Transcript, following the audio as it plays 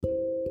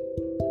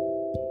Hallelujah.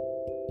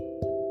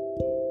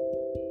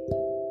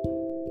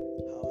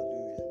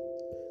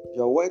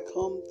 You're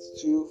welcome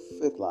to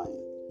Faithline,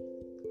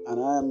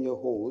 and I am your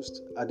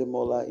host,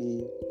 Ademola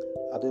E.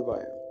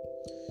 Adebayo.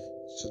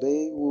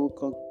 Today we will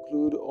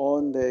conclude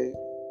on the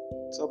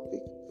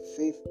topic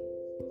Faith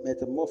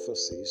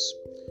Metamorphosis.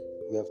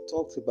 We have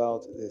talked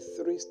about the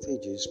 3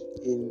 stages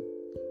in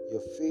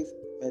your faith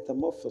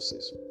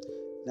metamorphosis.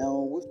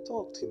 Now we've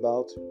talked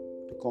about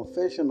the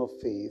confession of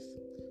faith,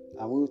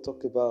 and we will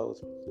talk about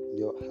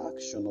your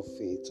action of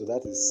faith. So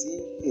that is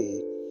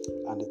CA,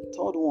 and the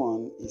third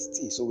one is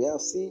T. So we have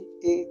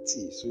CAT.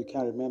 So you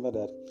can remember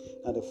that.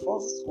 Now the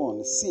first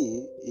one,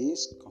 C,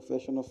 is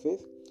confession of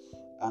faith,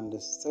 and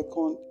the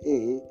second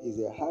A is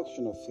the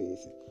action of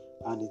faith,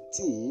 and the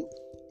T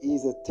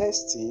is the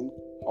testing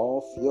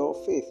of your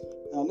faith.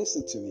 Now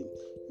listen to me.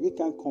 We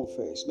can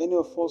confess. Many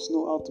of us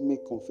know how to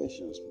make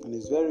confessions, and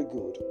it's very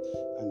good.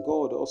 And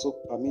God also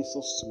permits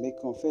us to make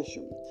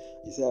confession.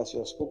 He says, "As you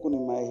have spoken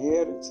in my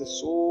ear, it says,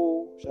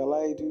 so shall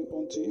I do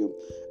unto you."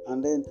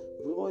 And then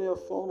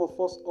some of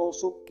us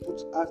also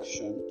put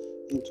action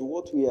into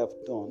what we have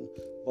done.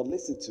 But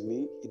listen to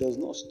me, it does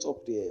not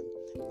stop there.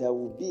 There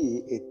will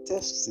be a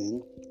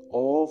testing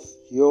of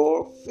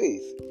your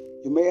faith.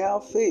 You may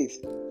have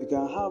faith, you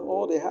can have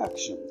all the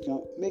action, you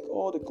can make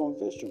all the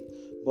confession,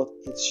 but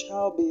it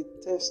shall be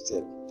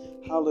tested.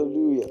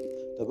 Hallelujah.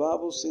 The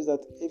Bible says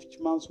that each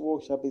man's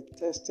work shall be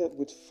tested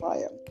with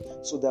fire.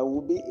 So there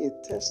will be a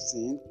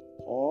testing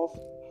of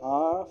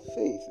our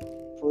faith.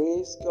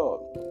 Praise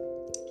God.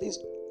 Please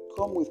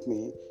come with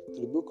me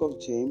to the book of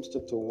James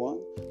chapter 1.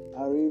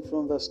 I read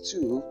from verse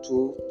 2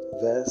 to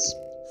verse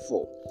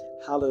 4.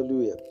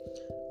 Hallelujah.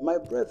 My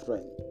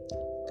brethren,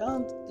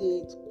 count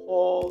it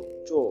all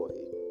joy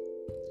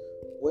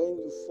when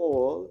you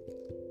fall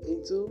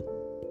into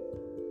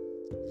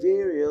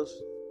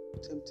various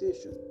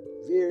temptations,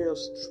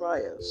 various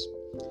trials,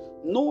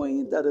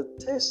 knowing that the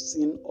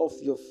testing of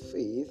your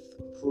faith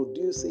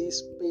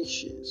produces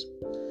patience.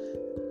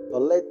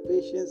 But let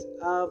patience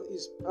have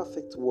its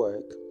perfect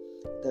work,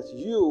 that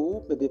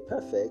you may be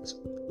perfect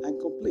and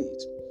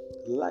complete,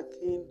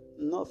 lacking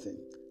nothing.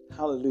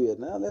 Hallelujah.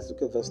 Now let's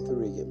look at verse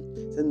 3 again.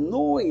 It says,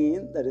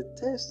 knowing that the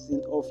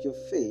testing of your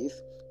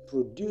faith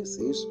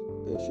produces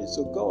patience.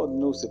 So God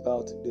knows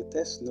about the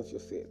testing of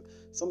your faith.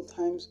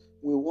 Sometimes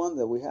we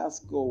wonder, we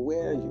ask God,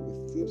 where are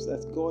you? It seems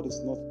that God is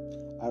not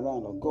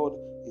around, or God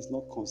is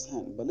not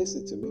concerned. But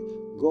listen to me,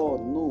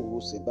 God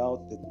knows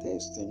about the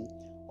testing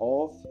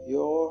of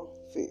your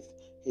faith.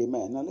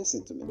 Amen. Now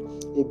listen to me.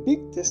 A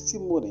big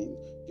testimony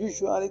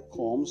usually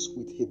comes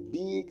with a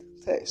big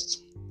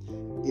test.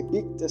 A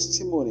big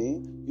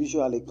testimony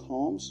usually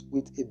comes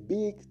with a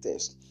big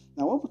test.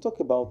 Now, when we talk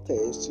about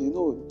tests, you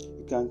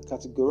can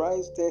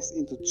categorize tests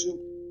into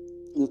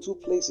two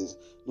places.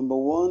 Number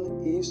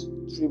one is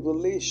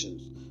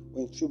tribulations.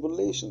 When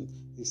tribulation,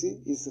 you see,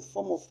 is a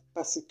form of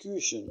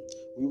persecution.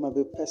 We might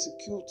be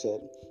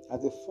persecuted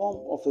as a form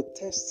of a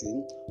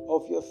testing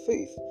of your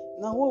faith.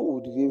 Now, what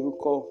would you even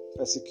call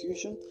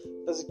persecution?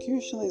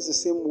 Persecution is the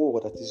same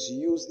word that is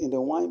used in the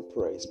wine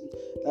press.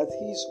 That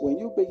is, when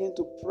you begin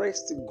to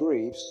press the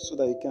grapes so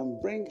that you can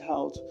bring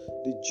out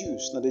the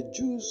juice. Now, the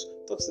juice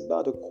talks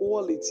about the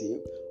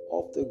quality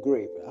of the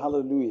grape.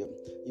 Hallelujah.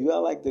 You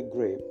are like the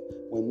grape.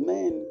 When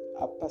men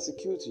are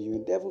persecuting you,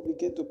 the devil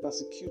begin to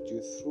persecute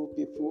you through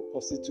people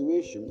or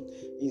situation,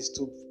 is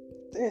to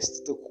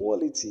test the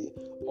quality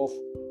of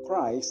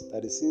Christ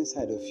that is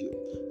inside of you.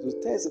 To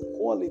test the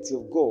quality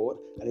of God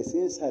that is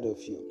inside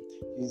of you.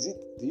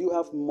 Do you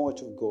have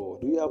much of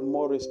God? Do you have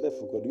more respect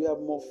for God? Do you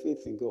have more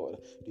faith in God?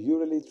 Do you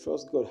really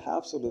trust God?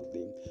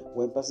 Absolutely.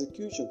 When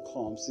persecution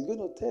comes, He's going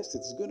to test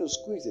it. He's going to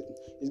squeeze it.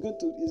 He's going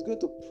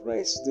to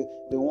press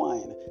the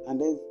wine and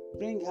then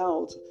bring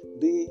out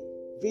the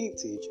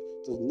vintage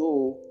to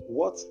know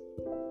what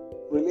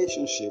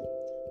relationship,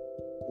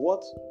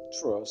 what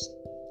trust,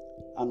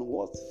 and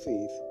what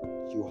faith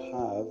you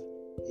have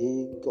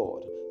in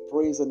God.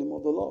 Praise the name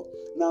of the Lord.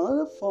 Now,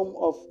 another form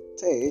of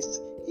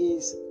test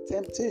is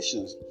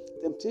temptations.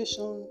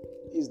 Temptation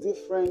is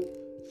different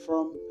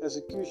from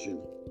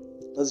persecution.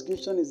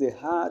 Persecution is a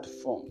hard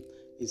form.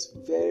 It's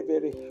very,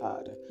 very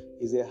hard.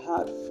 It's a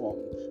hard form.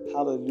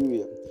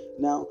 Hallelujah.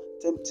 Now,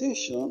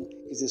 temptation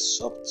is a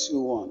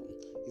subtle one.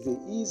 It's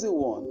an easy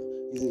one.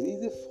 It's an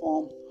easy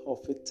form of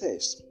a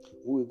test.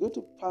 We're going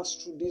to pass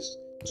through these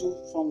 2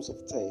 forms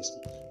of test,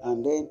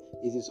 and then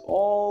it is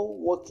all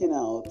working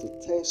out to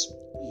test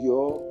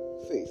your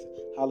faith.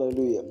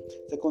 Hallelujah.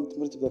 2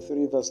 Timothy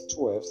 3 verse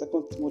 12.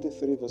 2 Timothy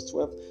 3 verse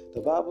 12.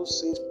 The Bible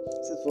says,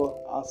 for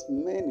as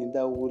many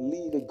that will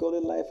live a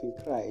godly life in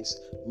Christ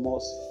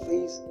must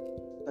face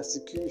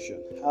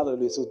persecution.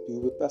 Hallelujah. So you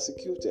will be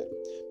persecuted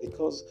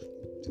because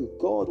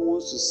God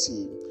wants to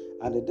see,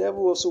 and the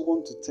devil also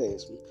wants to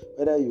test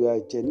whether you are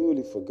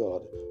genuinely for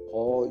God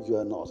or you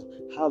are not.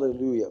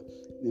 Hallelujah.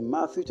 In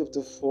Matthew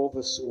chapter 4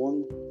 verse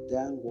 1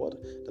 downward,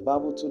 the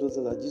Bible told us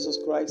that Jesus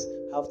Christ,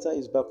 after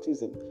his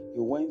baptism, he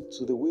went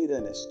to the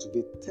wilderness to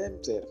be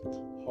tempted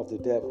of the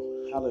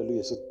devil.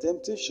 Hallelujah. So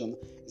temptation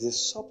is a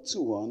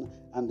subtle one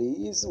and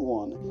the easy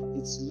one.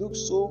 It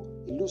looks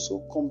so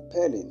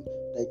compelling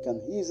that you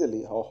can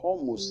easily or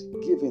almost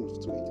give in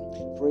to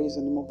it. Praise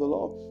the name of the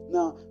Lord.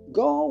 Now,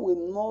 God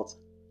will not,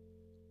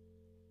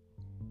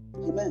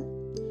 amen.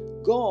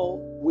 God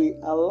will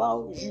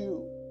allow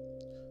you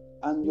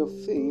and your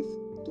faith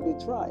to be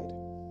tried.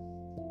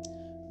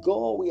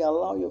 God will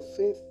allow your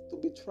faith to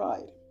be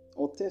tried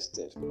or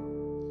tested.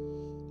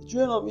 The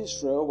children of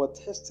Israel were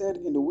tested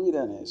in the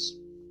wilderness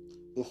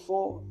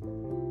before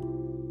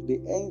they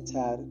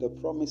entered the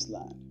promised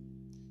land.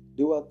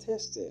 They were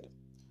tested.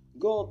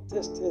 God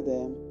tested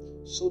them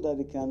so that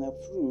He can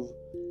approve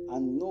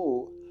and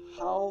know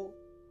how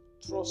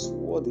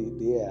trustworthy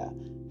they are,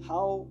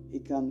 how He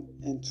can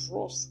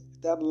entrust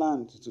that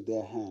land to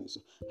their hands.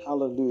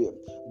 Hallelujah.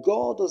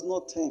 God does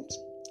not tempt,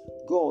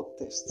 God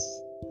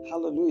tests.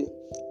 Hallelujah.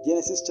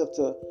 Genesis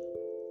chapter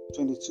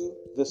 22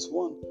 verse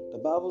 1, the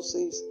Bible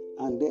says,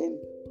 and then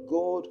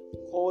God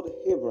called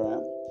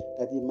Abraham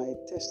that He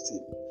might test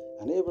him.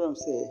 And Abraham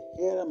said,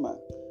 here am I.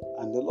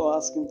 And the Lord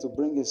asked him to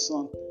bring his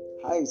son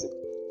Isaac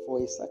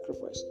for a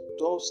sacrifice,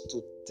 thus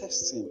to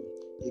test him.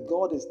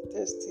 God is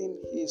testing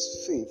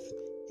his faith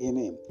in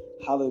him.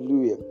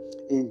 Hallelujah.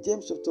 In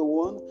James chapter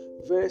 1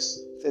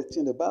 verse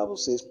 13, the Bible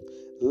says,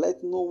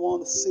 let no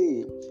one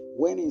say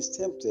when he is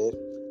tempted,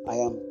 I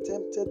am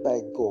tempted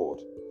by God.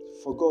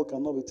 For God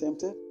cannot be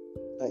tempted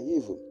by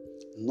evil,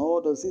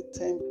 nor does He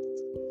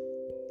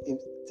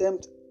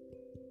tempt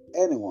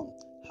anyone.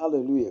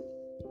 Hallelujah.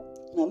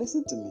 Now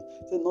listen to me.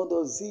 Say, nor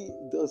does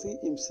he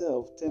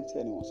Himself tempt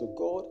anyone. So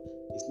God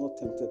is not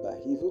tempted by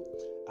evil,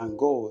 and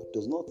God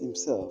does not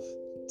Himself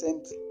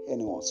tempt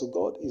anyone. So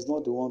God is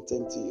not the one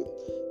tempting you.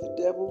 The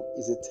devil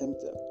is a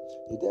tempter.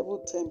 The devil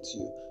tempts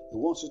you. He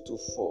wants you to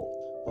fall.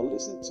 But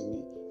listen to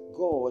me.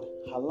 God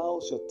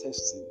allows your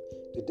testing.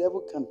 The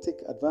devil can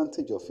take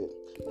advantage of it.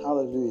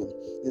 Hallelujah.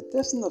 The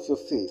testing of your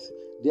faith,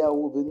 there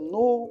will be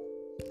no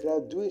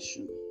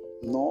graduation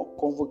nor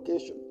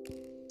convocation.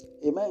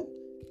 Amen.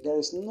 There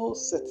is no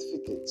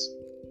certificate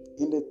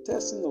in the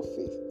testing of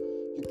faith.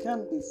 You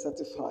can't be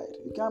certified.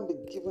 You can't be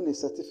given a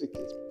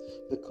certificate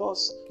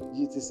because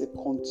it is a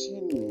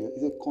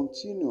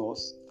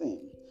continuous thing.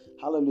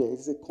 Hallelujah.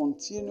 It's a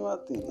continual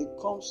thing. It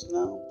comes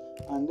now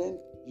and then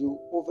you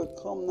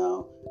overcome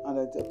now, and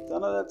at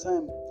another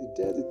time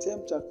the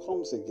tempter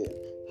comes again.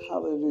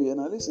 Hallelujah.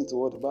 Now listen to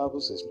what the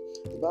Bible says.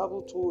 The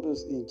Bible told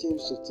us in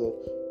James chapter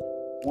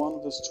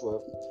 1 verse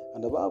 12,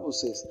 and the Bible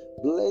says,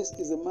 blessed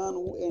is the man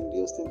who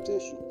endures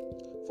temptation,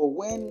 for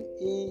when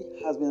he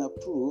has been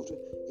approved,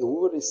 he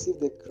will receive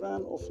the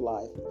crown of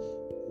life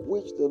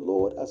which the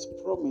Lord has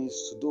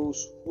promised to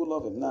those who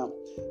love Him. Now,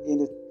 in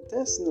the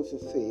testing of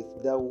your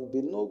faith, there will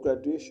be no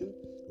graduation,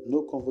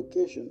 no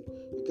convocation.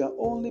 You can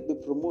only be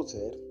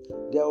promoted.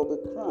 There will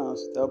be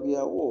crowns, there will be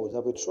awards,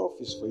 there will be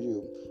trophies for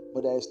you,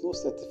 but there is no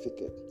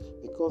certificate,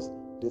 because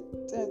the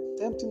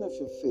tempting of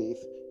your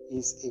faith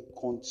is a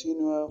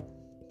continual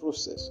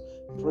process.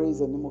 Praise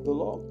the name of the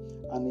Lord.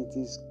 And it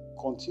is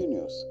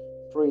continuous.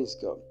 Praise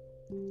God.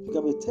 You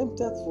can be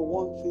tempted for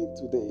one thing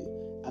today,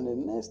 and the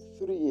next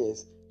 3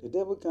 years the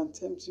devil can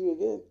tempt you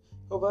again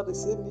over the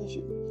same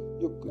issue.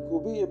 It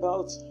could be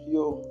about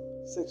your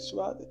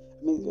sexuality.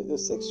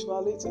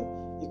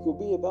 It could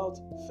be about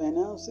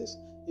finances.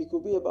 It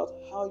could be about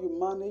how you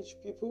manage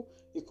people.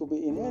 It could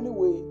be in any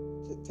way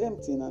the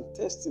tempting and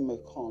testing may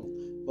come.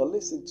 But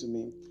listen to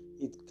me,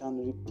 it can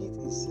repeat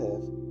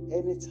itself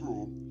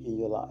anytime in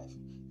your life.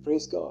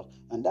 Praise God.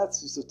 And that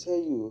is to tell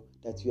you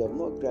that you have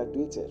not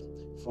graduated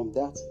from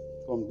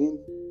being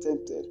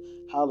tempted.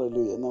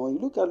 Hallelujah. Now when you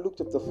look at Luke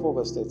chapter 4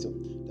 verse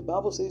 13, the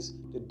Bible says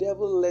the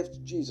devil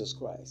left Jesus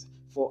Christ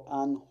for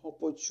an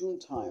opportune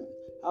time.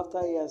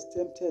 After he has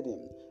tempted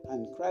him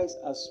and Christ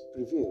has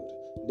prevailed,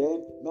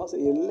 then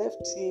he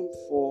left him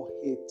for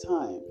a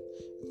time,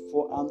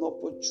 for an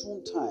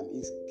opportune time.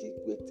 He's keep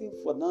waiting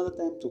for another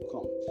time to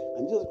come.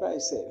 And Jesus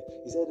Christ said,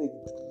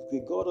 the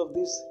God of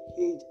this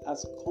age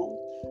has come,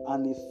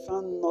 and he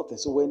found nothing.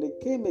 So when they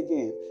came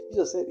again,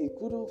 Jesus said he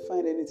couldn't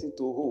find anything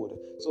to hold.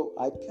 So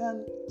I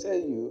can tell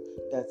you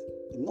that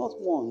not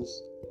once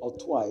or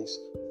twice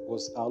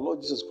was our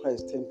Lord Jesus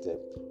Christ tempted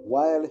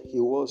while he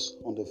was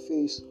on the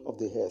face of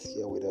the earth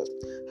here with us.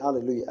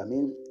 Hallelujah. I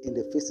mean, in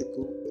the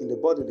physical, in the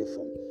bodily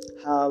form.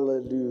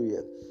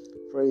 Hallelujah.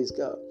 Praise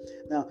God.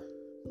 Now,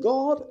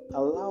 God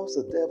allows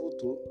the devil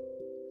to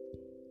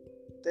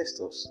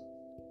test us,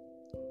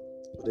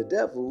 but the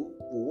devil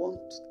will want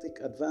to take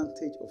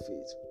advantage of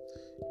it.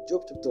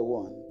 Job chapter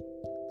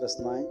 1 verse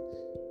 9,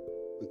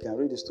 we can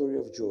read the story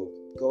of Job.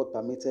 God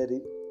permitted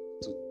him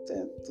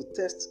to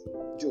test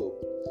Job.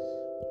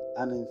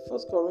 And in 1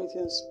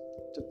 Corinthians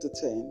chapter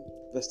 10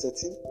 verse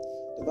 13,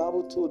 the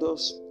Bible told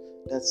us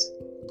that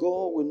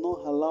God will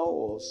not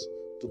allow us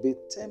to be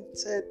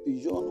tempted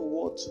beyond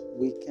what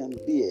we can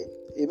bear.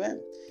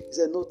 Amen. He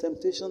said, no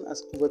temptation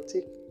has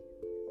overtaken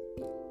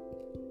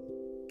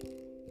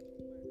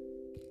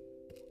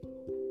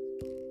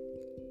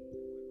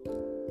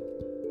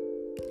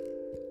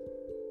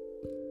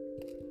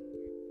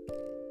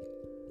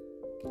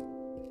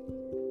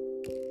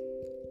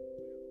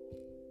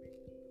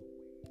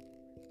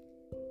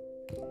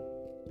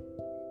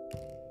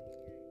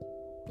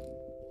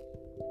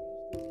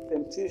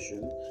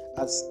temptation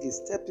as a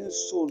stepping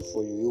stone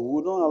for you. It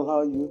will not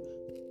allow you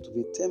to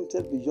be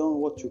tempted beyond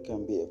what you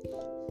can bear.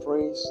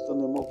 Praise the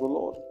name of the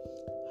Lord.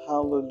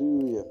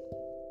 Hallelujah.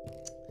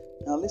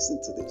 Now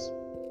listen to this.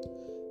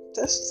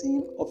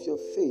 Testing of your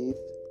faith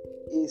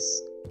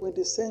is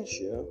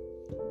quintessential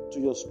to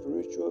your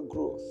spiritual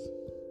growth.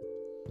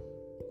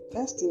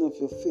 Testing of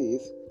your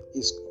faith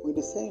is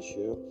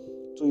quintessential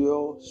to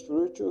your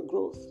spiritual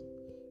growth.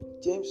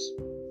 James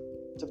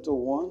chapter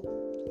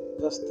 1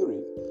 verse 3.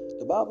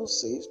 The Bible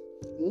says,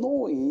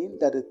 knowing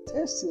that the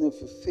testing of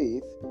your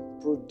faith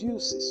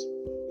produces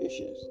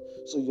patience.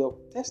 So your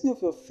testing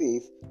of your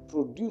faith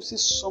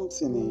produces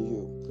something in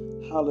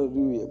you.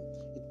 Hallelujah.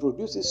 It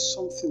produces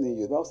something in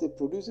you. The Bible says it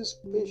produces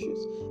patience.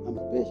 And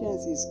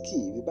patience is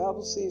key. The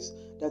Bible says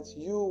that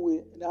you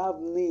will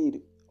have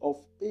need of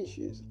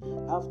patience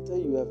after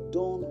you have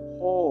done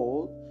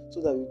all,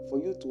 so that for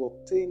you to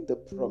obtain the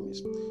promise.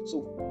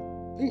 So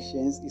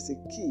patience is a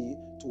key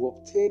to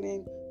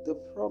obtaining the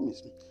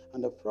promise.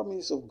 And the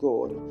promise of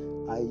God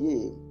are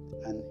yea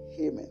and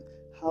amen.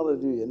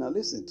 Hallelujah. Now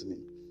listen to me.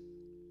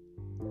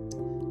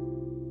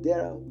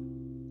 There are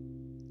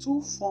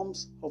two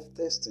forms of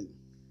testing.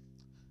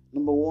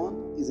 Number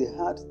one is a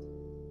hard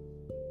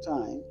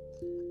time,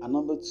 and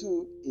number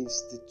two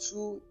is the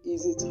too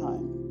easy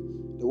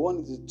time. The one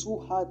is the too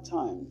hard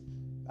time.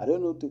 I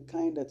don't know the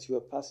kind that you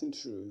are passing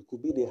through. It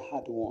could be the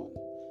hard one.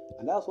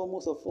 And that's what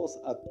most of us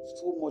are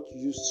so much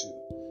used to.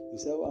 You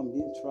say, oh, I'm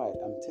being tried,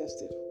 I'm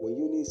tested. When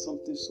you need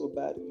something so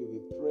bad, you've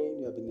been praying,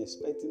 you have been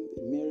expecting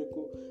a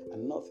miracle,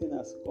 and nothing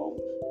has come.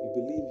 You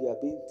believe you are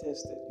being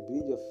tested. You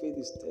believe your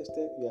faith is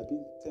tested, you are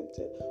being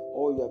tempted,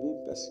 or you are being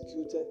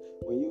persecuted.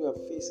 When you are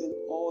facing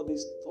all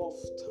this tough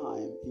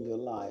time in your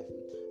life,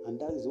 and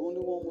that is the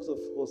only one most of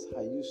us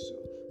are used to.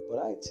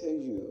 But I tell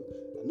you,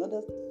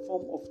 another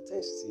form of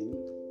testing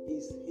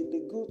is in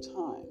the good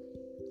time.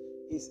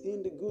 It's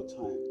in the good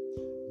time.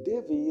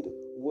 David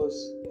was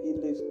in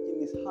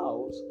his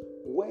house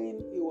when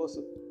he was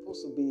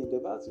supposed to be in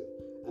the battle.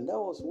 And that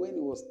was when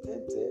he was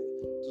tempted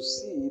to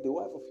see the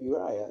wife of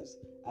Uriah.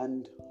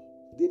 And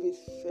David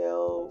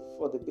fell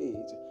for the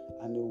bait,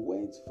 and he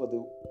went for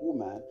the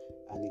woman,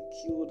 and he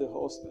killed the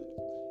husband.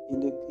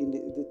 In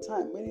the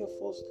time, many of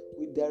us,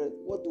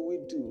 what do we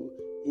do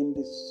in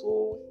the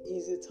so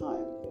easy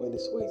time? When the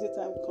so easy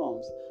time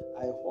comes,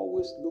 I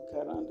always look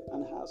around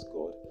and ask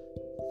God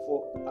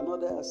for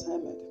another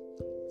assignment.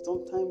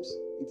 Sometimes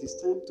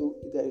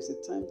there is a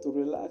time to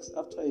relax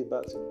after a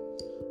battle.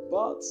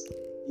 But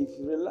if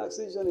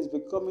relaxation is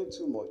becoming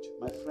too much,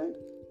 my friend,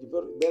 you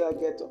better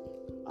get up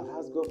and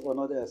ask God for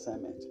another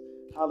assignment.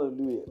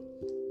 Hallelujah.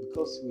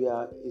 Because we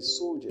are a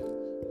soldier.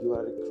 You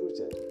are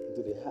recruited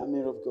into the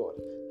army of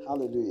God.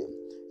 Hallelujah.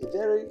 A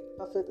very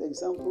perfect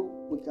example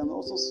we can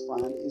also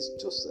find is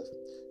Joseph.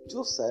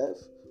 Joseph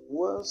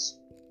was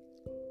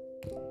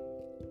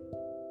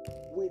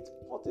with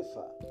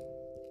Potiphar.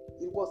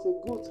 It was a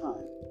good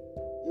time.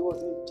 He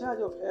was in charge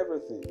of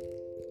everything.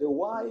 The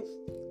wife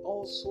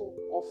also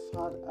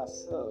offered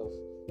herself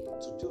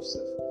to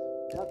Joseph.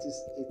 That is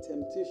a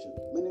temptation.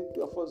 Many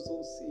of us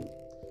don't see.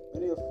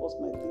 Many of us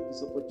might think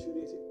it's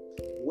opportunity.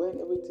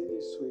 When everything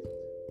is sweet,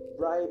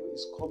 bribe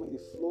is coming,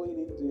 flowing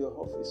into your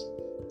office.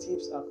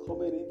 Tips are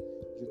coming in.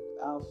 You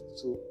have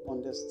to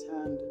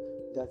understand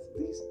that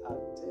these are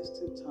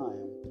testing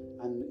time,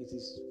 and it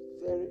is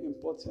very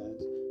important,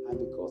 and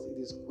because it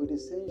is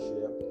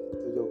quintessential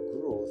to your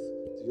growth,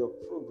 to your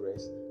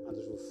progress, and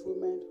the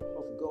fulfillment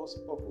of God's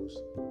purpose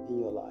in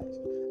your life.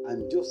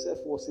 And Joseph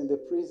was in the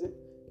prison.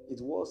 It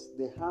was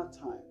the hard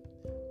time.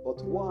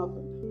 But what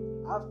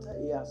happened? After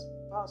he has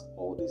passed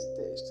all these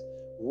tests,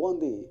 one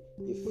day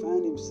he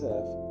found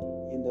himself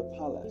in the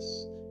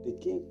palace. The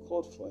king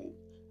called for him,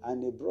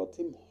 and they brought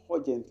him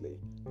urgently.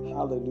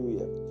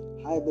 Hallelujah.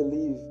 I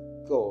believe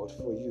God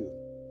for you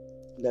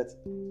that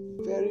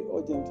very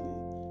urgently,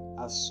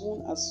 as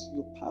soon as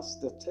you pass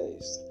the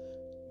test,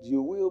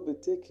 you will be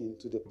taken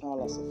to the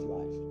palace of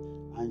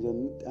life,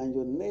 and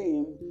your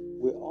name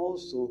will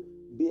also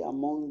be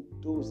among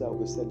those that will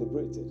be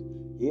celebrated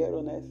here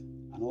on earth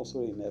and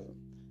also in heaven,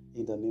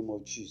 in the name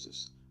of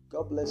Jesus.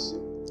 God bless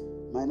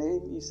you. My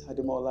name is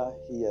Ademola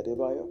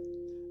Adebayo,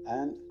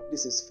 and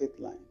this is Faith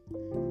Line.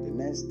 The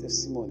next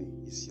testimony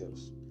is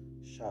yours.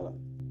 Shalom.